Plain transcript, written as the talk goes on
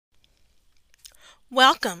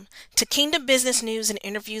Welcome to Kingdom Business News and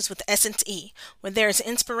Interviews with Essence E, where there is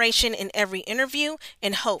inspiration in every interview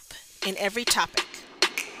and hope in every topic.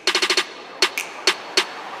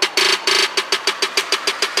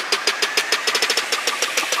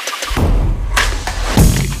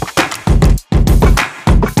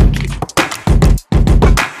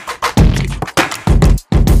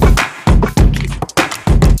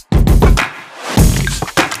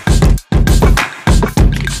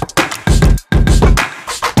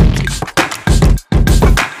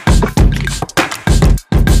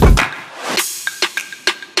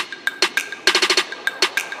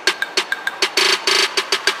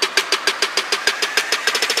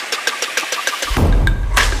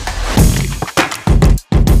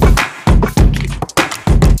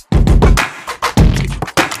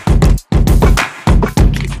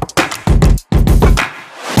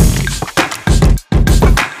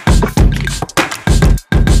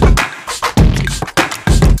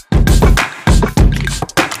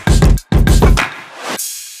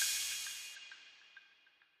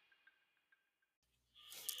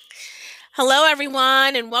 Hello,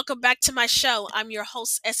 everyone, and welcome back to my show. I'm your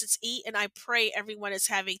host, Essence E, and I pray everyone is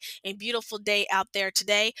having a beautiful day out there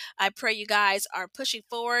today. I pray you guys are pushing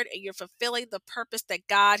forward and you're fulfilling the purpose that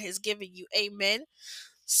God has given you. Amen.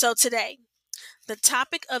 So, today, the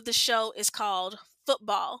topic of the show is called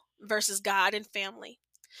Football versus God and Family.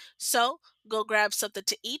 So, go grab something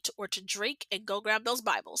to eat or to drink and go grab those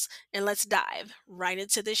Bibles, and let's dive right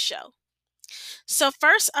into this show. So,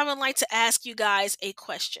 first, I would like to ask you guys a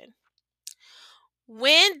question.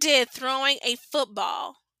 When did throwing a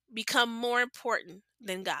football become more important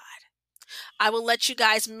than God? I will let you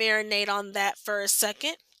guys marinate on that for a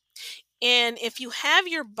second. And if you have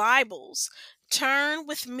your Bibles, turn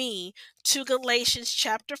with me to Galatians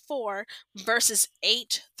chapter 4, verses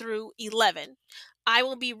 8 through 11. I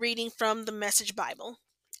will be reading from the Message Bible.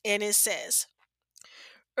 And it says,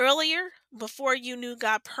 earlier, before you knew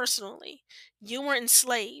God personally, you were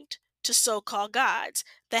enslaved to so called gods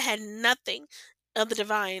that had nothing of the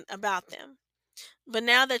divine about them. But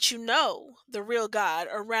now that you know the real God,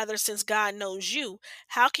 or rather, since God knows you,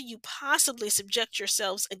 how can you possibly subject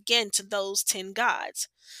yourselves again to those 10 gods?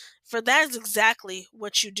 For that is exactly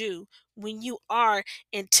what you do when you are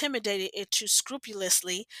intimidated into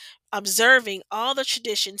scrupulously observing all the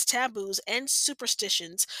traditions, taboos, and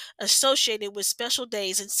superstitions associated with special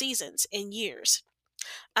days and seasons and years.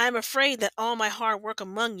 I am afraid that all my hard work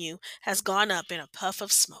among you has gone up in a puff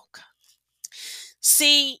of smoke.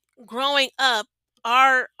 See, growing up,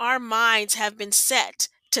 our minds have been set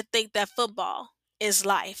to think that football is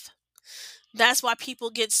life. That's why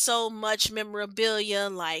people get so much memorabilia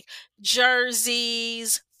like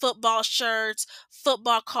jerseys, football shirts,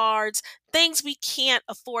 football cards, things we can't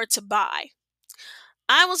afford to buy.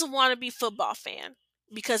 I was a wannabe football fan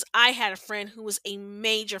because I had a friend who was a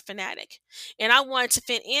major fanatic and I wanted to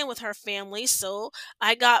fit in with her family, so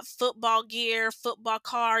I got football gear, football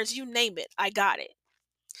cards, you name it, I got it.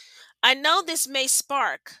 I know this may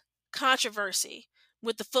spark controversy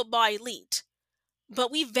with the football elite,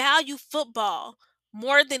 but we value football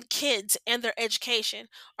more than kids and their education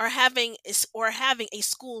or having a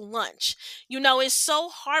school lunch. You know, it's so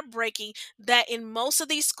heartbreaking that in most of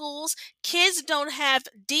these schools, kids don't have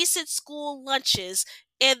decent school lunches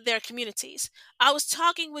in their communities. I was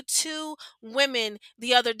talking with two women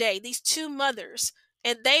the other day, these two mothers,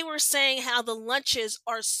 and they were saying how the lunches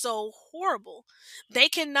are so horrible. They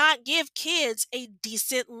cannot give kids a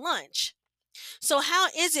decent lunch. So how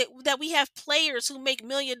is it that we have players who make $1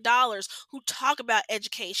 million who talk about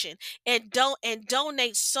education and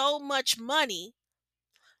donate so much money,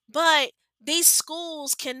 but these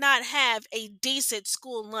schools cannot have a decent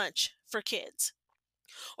school lunch for kids?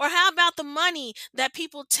 Or how about the money that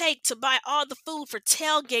people take to buy all the food for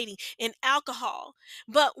tailgating and alcohol,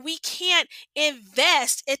 but we can't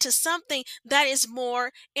invest into something that is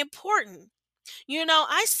more important? You know,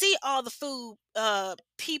 I see all the food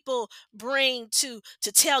people bring to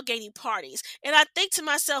tailgating parties, and I think to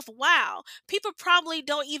myself, wow, people probably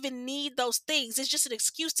don't even need those things. It's just an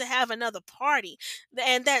excuse to have another party,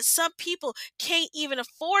 and that some people can't even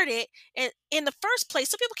afford it. And in the first place,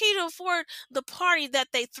 some people can't even afford the party that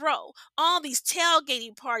they throw. All these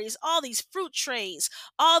tailgating parties, all these fruit trays,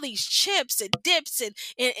 all these chips and dips, and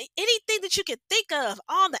anything that you can think of,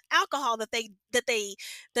 all the alcohol that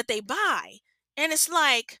they buy. And it's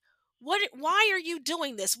like, why are you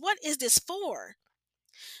doing this? What is this for?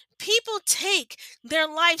 People take their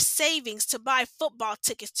life savings to buy football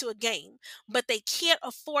tickets to a game, but they can't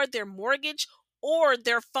afford their mortgage or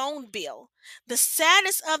their phone bill. The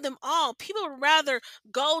saddest of them all, people would rather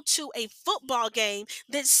go to a football game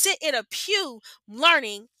than sit in a pew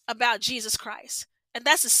learning about Jesus Christ. And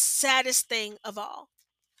that's the saddest thing of all.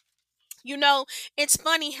 You know, it's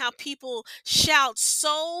funny how people shout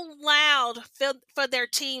so loud for their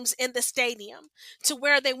teams in the stadium to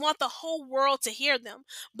where they want the whole world to hear them.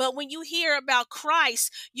 But when you hear about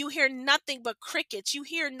Christ, you hear nothing but crickets. You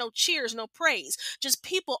hear no cheers, no praise, just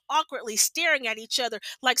people awkwardly staring at each other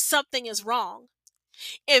like something is wrong.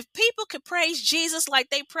 If people could praise Jesus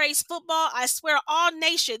like they praise football, I swear all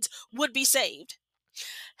nations would be saved.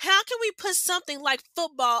 How can we put something like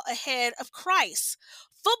football ahead of Christ?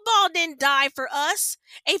 Football didn't die for us.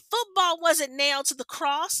 A football wasn't nailed to the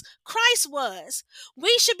cross. Christ was.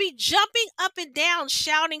 We should be jumping up and down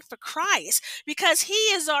shouting for Christ because he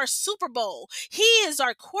is our Super Bowl. He is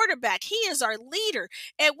our quarterback. He is our leader.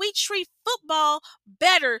 And we treat football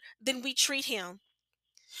better than we treat him.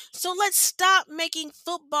 So let's stop making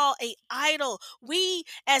football a idol. We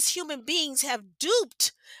as human beings have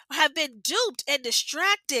been duped and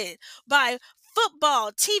distracted by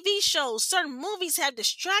football, TV shows, certain movies have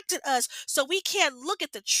distracted us so we can't look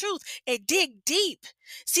at the truth and dig deep.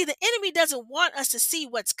 See, the enemy doesn't want us to see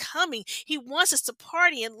what's coming. He wants us to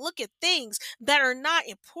party and look at things that are not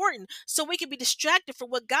important so we can be distracted from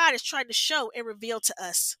what God is trying to show and reveal to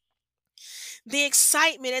us. The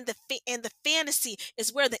excitement and the fantasy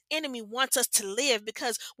is where the enemy wants us to live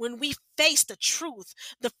because when we face the truth,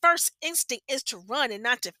 the first instinct is to run and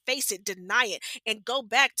not to face it, deny it, and go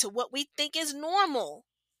back to what we think is normal.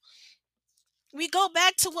 We go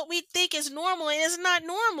back to what we think is normal and it's not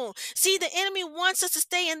normal. See, the enemy wants us to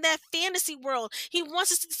stay in that fantasy world. He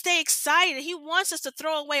wants us to stay excited. He wants us to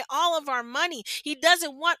throw away all of our money. He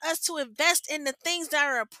doesn't want us to invest in the things that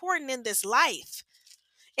are important in this life.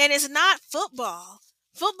 And it's not football.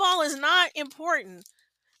 Football is not important.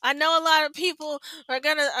 I know a lot of people are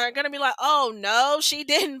gonna be like, "Oh no, she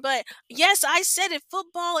didn't." But yes, I said it.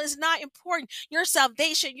 Football is not important. Your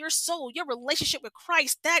salvation, your soul, your relationship with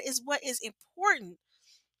Christ, that is what is important.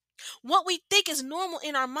 What we think is normal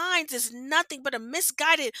in our minds is nothing but a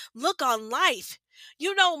misguided look on life.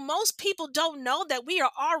 You know, most people don't know that we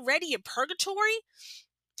are already in purgatory.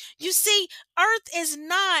 You see, earth is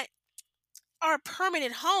not our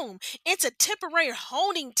permanent home. It's a temporary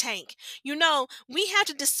holding tank. You know, we have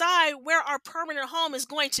to decide where our permanent home is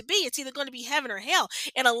going to be. It's either going to be heaven or hell.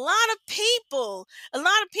 And a lot of people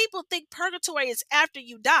think purgatory is after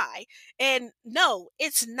you die. And no,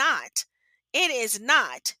 it's not. It is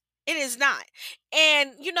not. It is not.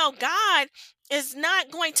 And you know, God is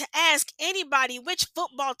not going to ask anybody which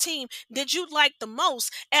football team did you like the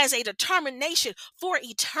most as a determination for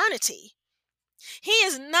eternity. He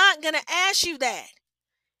is not going to ask you that.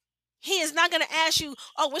 He is not going to ask you,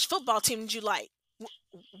 oh, which football team did you like?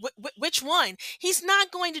 Which one? He's not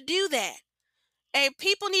going to do that. And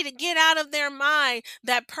people need to get out of their mind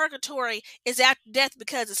that purgatory is after death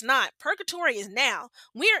because it's not. Purgatory is now.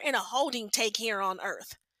 We are in a holding tank here on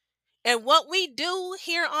earth. And what we do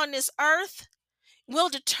here on this earth will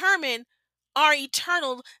determine our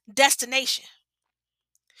eternal destination.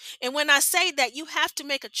 And when I say that, you have to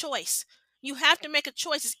make a choice. You have to make a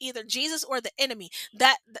choice. It's either Jesus or the enemy.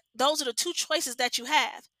 Those are the two choices that you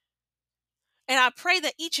have. And I pray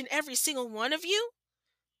that each and every single one of you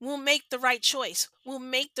will make the right choice. Will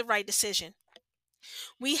make the right decision.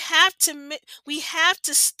 We have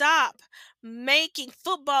to stop making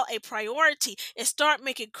football a priority and start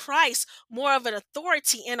making Christ more of an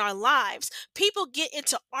authority in our lives. People get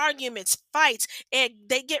into arguments, fights, and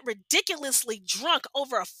they get ridiculously drunk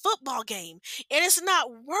over a football game, and it's not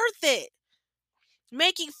worth it.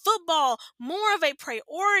 Making football more of a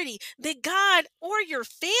priority than God or your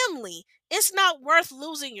family, it's not worth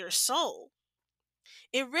losing your soul.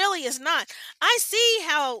 It really is not. I see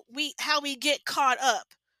how we get caught up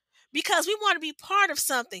because we want to be part of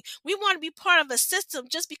something. We want to be part of a system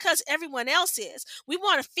just because everyone else is. We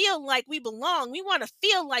want to feel like we belong. We want to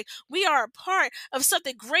feel like we are a part of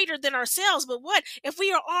something greater than ourselves. But what if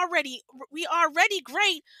we already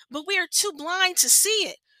great, but we are too blind to see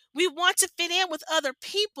it? We want to fit in with other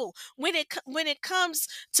people when it comes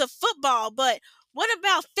to football, but what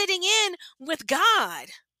about fitting in with God?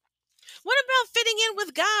 What about fitting in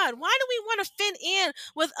with God? Why do we want to fit in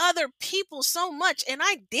with other people so much? And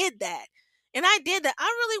I did that. And I did that. I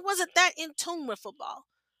really wasn't that in tune with football.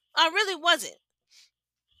 I really wasn't.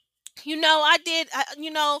 I did.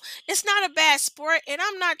 It's not a bad sport, and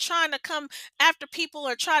I'm not trying to come after people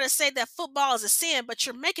or try to say that football is a sin, but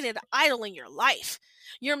you're making it an idol in your life.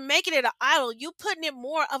 You're making it an idol. You putting it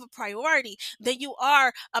more of a priority than you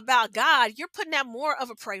are about God. You're putting that more of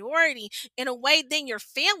a priority in a way than your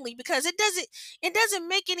family, because it doesn't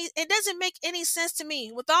make any sense to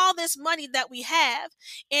me with all this money that we have,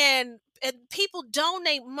 and people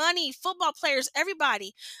donate money, football players,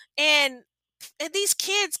 everybody, and these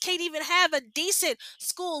kids can't even have a decent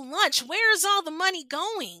school lunch. Where is all the money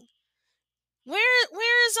going?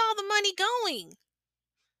 Where is all the money going?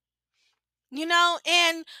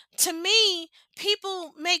 And to me,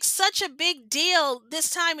 people make such a big deal this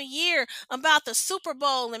time of year about the Super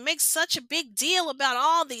Bowl and make such a big deal about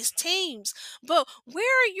all these teams. But where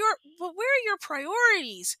are your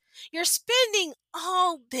priorities? You're spending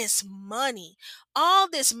all this money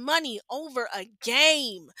over a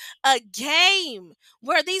game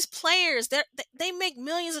where these players they make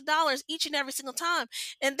millions of dollars each and every single time,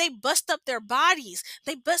 and they bust up their bodies.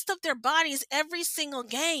 They bust up their bodies every single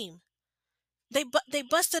game. They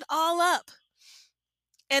bust it all up.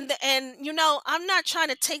 And I'm not trying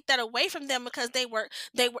to take that away from them, because they work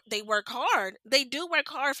hard. They do work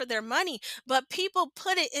hard for their money, but people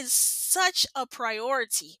put it in such a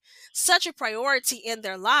priority in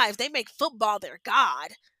their lives. They make football their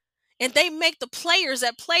god, and they make the players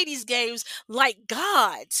that play these games like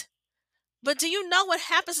gods. But do you know what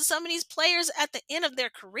happens to some of these players at the end of their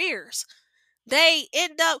careers? They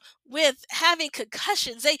end up with having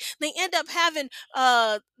concussions. They end up having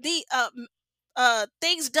the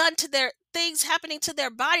things happening to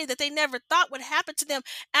their body that they never thought would happen to them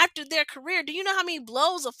after their career. Do you know how many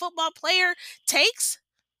blows a football player takes?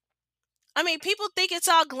 I mean, people think it's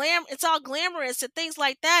all glamorous and things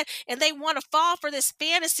like that, and they want to fall for this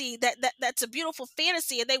fantasy that's a beautiful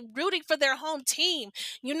fantasy, and they rooting for their home team,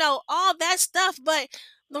 all that stuff. But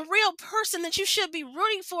the real person that you should be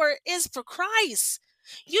rooting for is for Christ.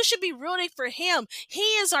 You should be rooting for him. He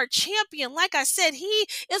is our champion. Like I said, he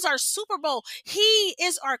is our Super Bowl. He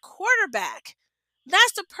is our quarterback.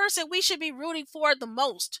 That's the person we should be rooting for the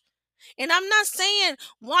most. And I'm not saying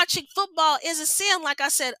watching football is a sin, like I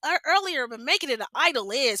said earlier, but making it an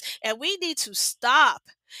idol is. And we need to stop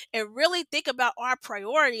and really think about our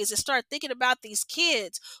priorities and start thinking about these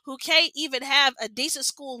kids who can't even have a decent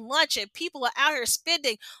school lunch, and people are out here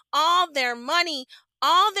spending all their money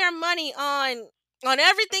on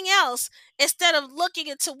everything else, instead of looking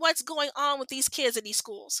into what's going on with these kids in these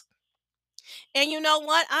schools. And you know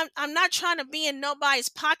what? I'm not trying to be in nobody's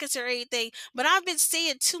pockets or anything, but I've been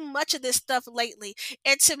seeing too much of this stuff lately.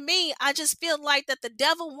 And to me, I just feel like that the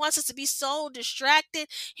devil wants us to be so distracted.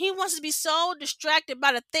 He wants us to be so distracted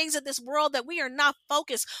by the things of this world that we are not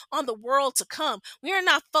focused on the world to come. We are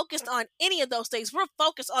not focused on any of those things. We're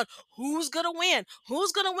focused on who's going to win.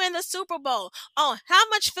 Who's going to win the Super Bowl? Oh, how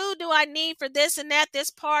much food do I need for this and that, this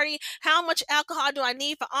party? How much alcohol do I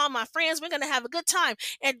need for all my friends? We're going to have a good time,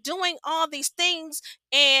 and doing all these things,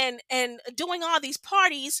 and doing all these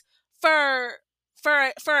parties for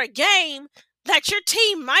for a game that your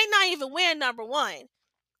team might not even win. Number one.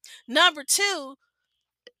 Number two,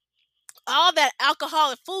 all that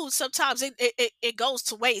alcohol and food, sometimes it goes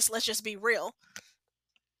to waste. Let's just be real.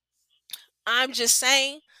 I'm just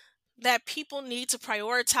saying that people need to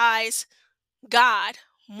prioritize God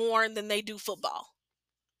more than they do football.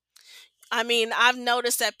 I mean, I've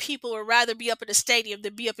noticed that people would rather be up in the stadium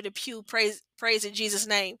than be up in the pew praising Jesus'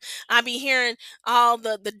 name. I be hearing all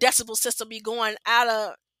the decibel system be going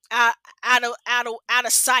out out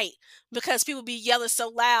of sight, because people be yelling so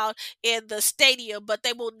loud in the stadium, but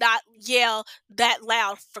they will not yell that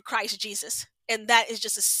loud for Christ Jesus. And that is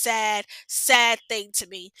just a sad, sad thing to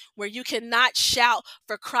me, where you cannot shout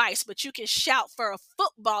for Christ, but you can shout for a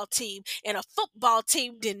football team, and a football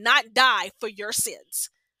team did not die for your sins.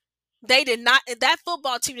 They did not. That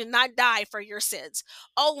football team did not die for your sins.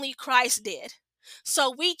 Only Christ did. So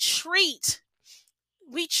we treat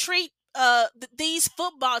these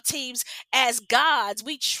football teams as gods.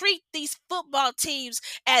 We treat these football teams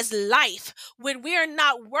as life, when we are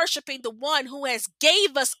not worshiping the one who has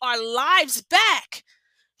gave us our lives back.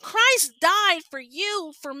 Christ died for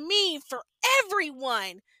you, for me, for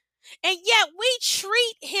everyone. And yet we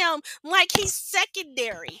treat him like he's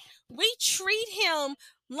secondary. We treat him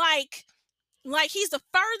like he's the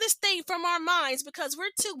furthest thing from our minds, because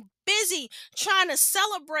we're too busy trying to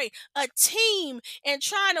celebrate a team and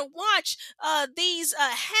trying to watch these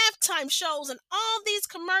halftime shows and all these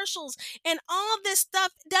commercials, and all this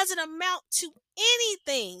stuff doesn't amount to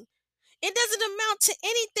anything. It doesn't amount to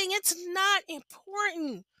anything. It's not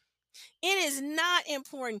important. It is not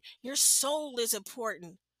important. Your soul is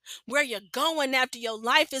important. Where you're going after your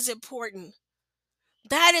life is important.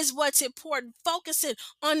 That is what's important. Focusing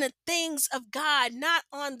on the things of God, not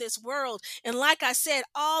on this world. And like I said,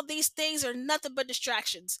 all these things are nothing but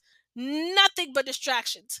distractions. Nothing but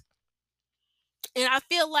distractions. And I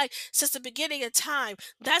feel like since the beginning of time,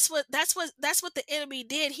 that's what the enemy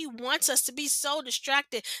did. He wants us to be so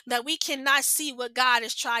distracted that we cannot see what God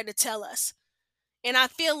is trying to tell us. And I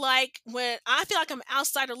feel like I'm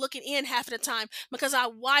outsider looking in half of the time because I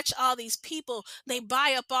watch all these people, they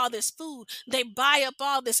buy up all this food, they buy up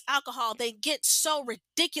all this alcohol, they get so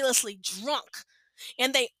ridiculously drunk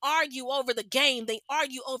and they argue over the game, they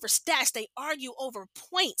argue over stats, they argue over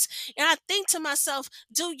points. And I think to myself,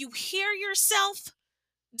 do you hear yourself?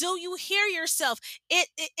 Do you hear yourself?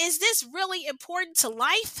 Is this really important to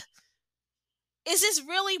life? Is this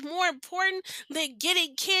really more important than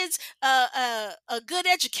getting kids a good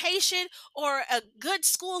education or a good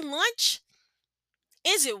school lunch?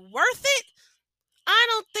 Is it worth it? I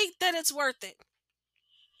don't think that it's worth it.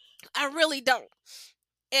 I really don't.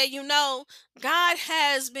 And God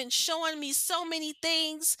has been showing me so many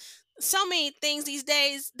things these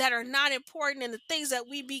days that are not important and the things that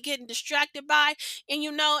we be getting distracted by. And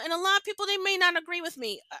a lot of people, they may not agree with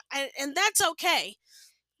me. And that's okay.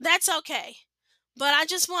 That's okay. But I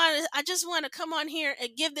just want to come on here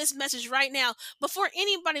and give this message right now before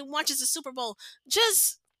anybody watches the Super Bowl.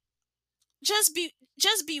 Just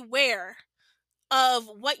just beware of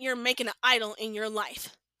what you're making an idol in your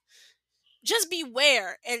life. Just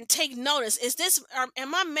beware and take notice.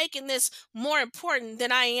 Am I making this more important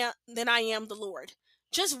than I am the Lord?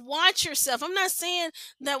 Just watch yourself. I'm not saying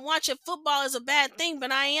that watching football is a bad thing,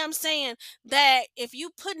 but I am saying that if you're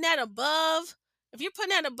putting that above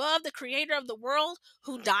the creator of the world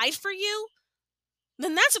who died for you,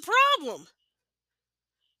 then that's a problem.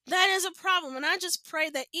 That is a problem. And I just pray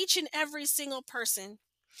that each and every single person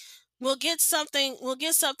will get something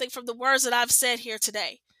from the words that I've said here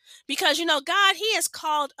today. Because God, He has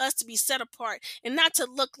called us to be set apart and not to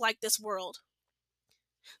look like this world.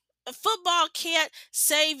 Football can't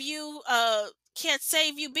save you.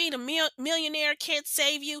 Being a millionaire can't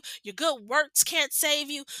save you. Your good works can't save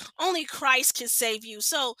you. Only Christ can save you.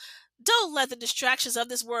 So don't let the distractions of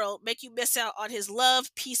this world make you miss out on His love,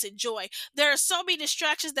 peace, and joy. There are so many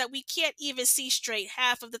distractions that we can't even see straight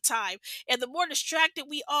half of the time. And the more distracted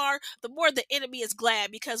we are, the more the enemy is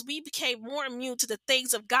glad because we became more immune to the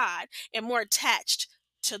things of God and more attached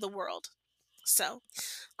to the world. So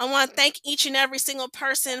I want to thank each and every single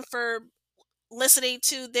person for listening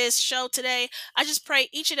to this show today. I just pray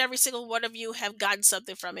each and every single one of you have gotten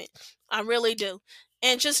something from it. I really do.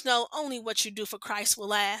 And just know only what you do for Christ will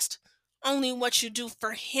last. Only what you do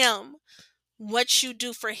for Him. What you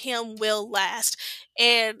do for Him will last.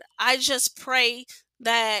 And I just pray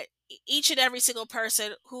that each and every single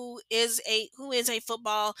person who is a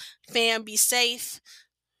football fan be safe,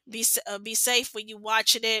 be safe when you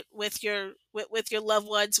watching it with your loved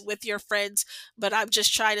ones, with your friends. But I'm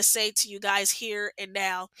just trying to say to you guys here and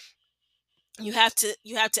now, you have to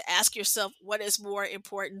ask yourself what is more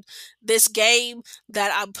important, this game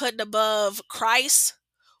that I'm putting above Christ,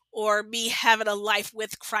 or me having a life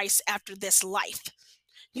with Christ after this life.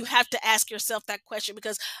 You have to ask yourself that question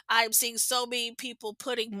because I'm seeing so many people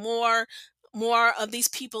putting more of these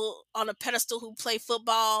people on a pedestal who play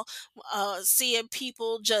football, seeing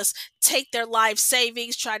people just take their life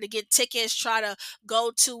savings, try to get tickets, try to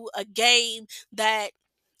go to a game that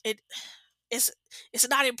it is it's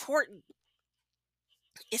not important.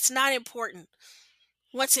 It's not important.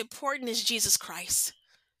 What's important is Jesus Christ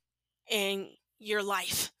and your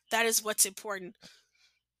life. That is what's important.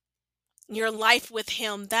 Your life with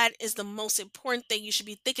Him, that is the most important thing you should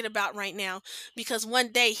be thinking about right now, because one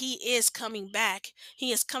day He is coming back.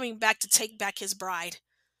 He is coming back to take back His bride.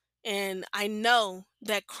 And I know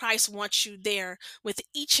that Christ wants you there with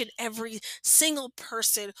each and every single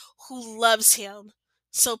person who loves Him.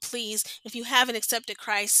 So please, if you haven't accepted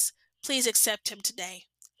Christ, please accept Him today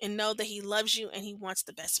and know that He loves you and He wants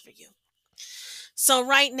the best for you. So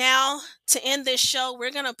right now, to end this show,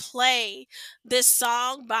 we're gonna play this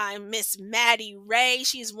song by Miss Maddie Ray.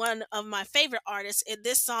 She's one of my favorite artists, and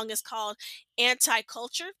this song is called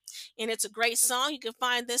Anti-Culture, and it's a great song. You can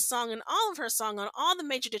find this song and all of her song on all the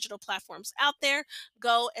major digital platforms out there.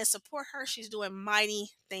 Go and support her. She's doing mighty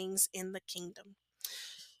things in the kingdom.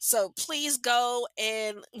 So please go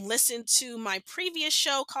and listen to my previous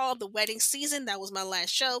show called The Wedding Season. That was my last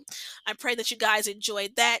show. I pray that you guys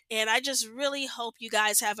enjoyed that. And I just really hope you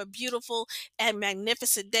guys have a beautiful and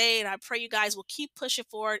magnificent day. And I pray you guys will keep pushing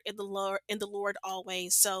forward in the Lord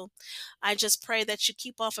always. So I just pray that you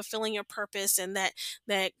keep on fulfilling your purpose, and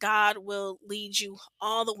that God will lead you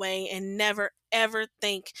all the way, and never ever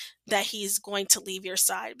think that he's going to leave your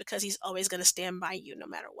side, because he's always going to stand by you no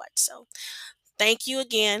matter what. So thank you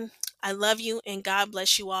again. I love you, and God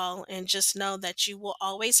bless you all. And just know that you will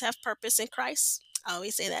always have purpose in Christ. I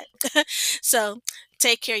always say that. So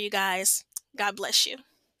take care, you guys. God bless you.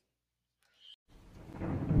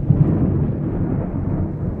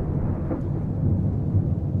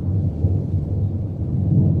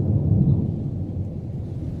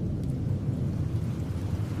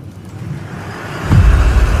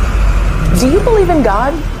 Do you believe in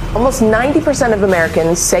God? Almost 90% of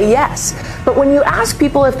Americans say yes. But when you ask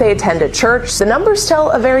people if they attend a church, the numbers tell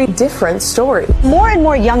a very different story. More and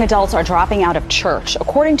more young adults are dropping out of church.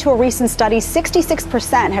 According to a recent study,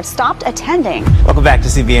 66% have stopped attending. Welcome back to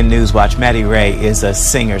CBN Newswatch. Maddie Ray is a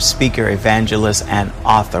singer, speaker, evangelist, and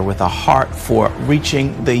author with a heart for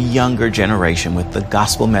reaching the younger generation with the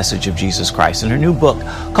gospel message of Jesus Christ. In her new book,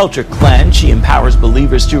 Culture Cleanse, she empowers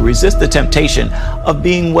believers to resist the temptation of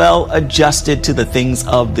being well adjusted to the things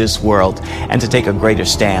of this world and to take a greater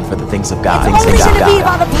stand for the things of God. It's only going to be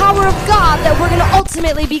about the power of God that we're going to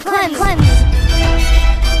ultimately be cleansed.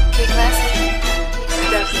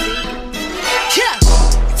 Yeah,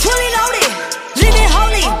 fully loaded, living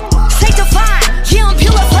holy, sanctified, yeah, I'm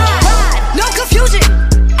purified. No confusion,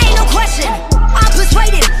 ain't no question. I'm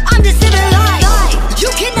persuaded, I'm the civil life. You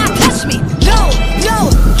cannot touch me, no,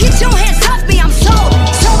 get your hands off me, I'm so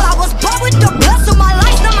I was born with the blood of my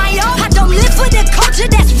life, not my own. I don't live for the culture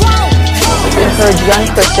that's wrong. Encourage young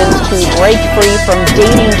Christians to break free from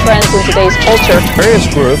dating trends in today's culture. Various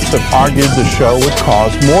groups have argued the show would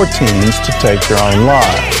cause more teens to take their own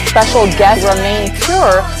lives. Special guests remain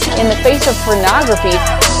pure in the face of pornography.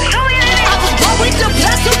 I was born with the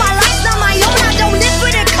blood of my life, not my own. I don't live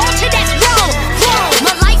for the culture that's wrong.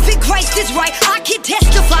 My life in Christ is right. I can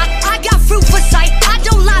testify. I got fruit for sight. I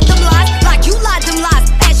don't lie them lies like you lied them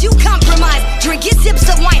lies. As you compromise, drinking sips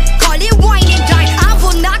of wine, call it wine and dine. I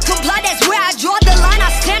will not comply. That's where I draw the line. I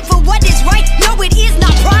stand for what is right. No, it is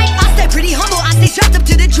not pride. I stay pretty humble. I stay strapped up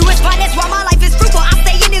to the truest vine. That's why my life is fruitful. I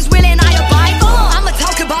stay in His will and I abide. I'ma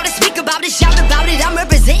talk about it, speak about it, shout about it. I'm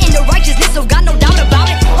representing the righteousness of God, no doubt about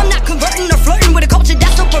it. I'm not converting or flirting with a culture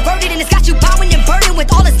that's so perverted, and it's got you bowing and burning with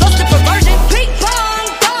all its lust and perversion. Big bong,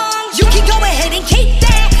 bong, you can go ahead and keep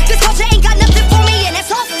that. This culture ain't got nothing for me, and that's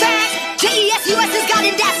all fact. Jesus is God,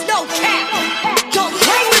 and that's no cap. Don't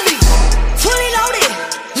play with me. Fully loaded,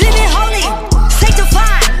 living holy,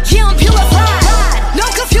 sanctified, yeah, I'm purified. No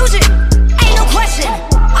confusion, ain't no question.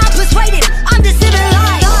 I'm persuaded, I'm the civil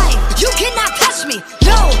life. You cannot touch me,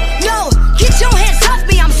 no, get your hands off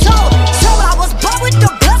me, I'm so I was born with the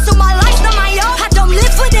blood of my life, not my own. I don't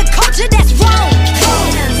live for the culture that's wrong.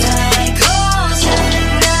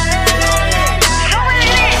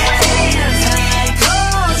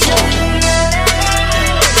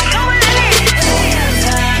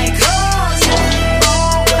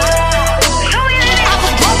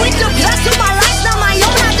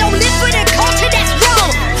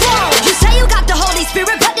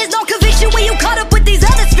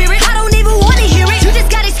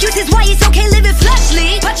 Why it's okay living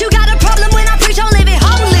fleshly, but you got a problem when I preach on living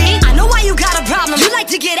holy. I know why you got a problem. You like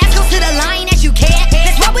to get as close to the line as you can.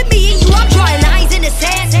 That's why with me and you I'm drawing lines in the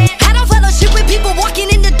sand. I don't fellowship with people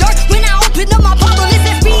walking in the dirt. When I open up my Bible, it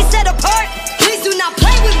says being set apart. Please do not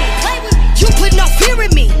play with me. You put no fear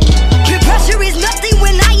in me. Peer pressure is nothing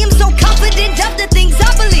when I am so confident of the things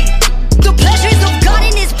I believe. The pleasures of God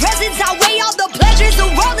in His presence outweigh all the pleasures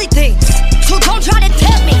of worldly things. So don't try to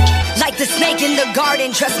tempt me like the snake in the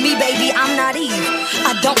garden. Trust me, baby, I'm not Eve.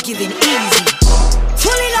 I don't give in easy.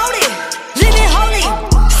 Fully loaded, living holy,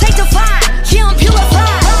 sanctified, yeah, I'm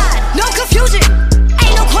purified. No confusion,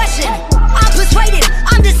 ain't no question. I'm persuaded,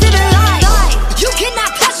 I'm the civil life. You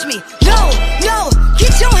cannot touch me, no,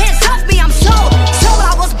 get your hands off me. I'm so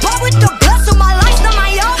I was born with the blood of my life, not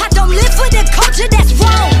my own. I don't live for the culture that's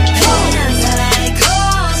wrong.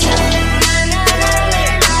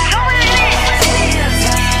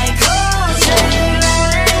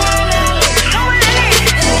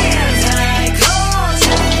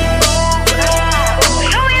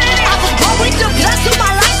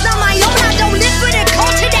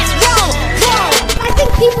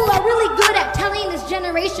 People are really good at telling this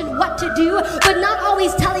generation what to do, but not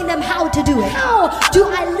always telling them how to do it. How do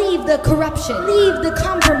I leave the corruption, leave the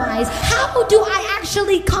compromise? How do I actually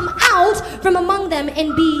actually come out from among them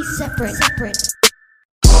and be separate.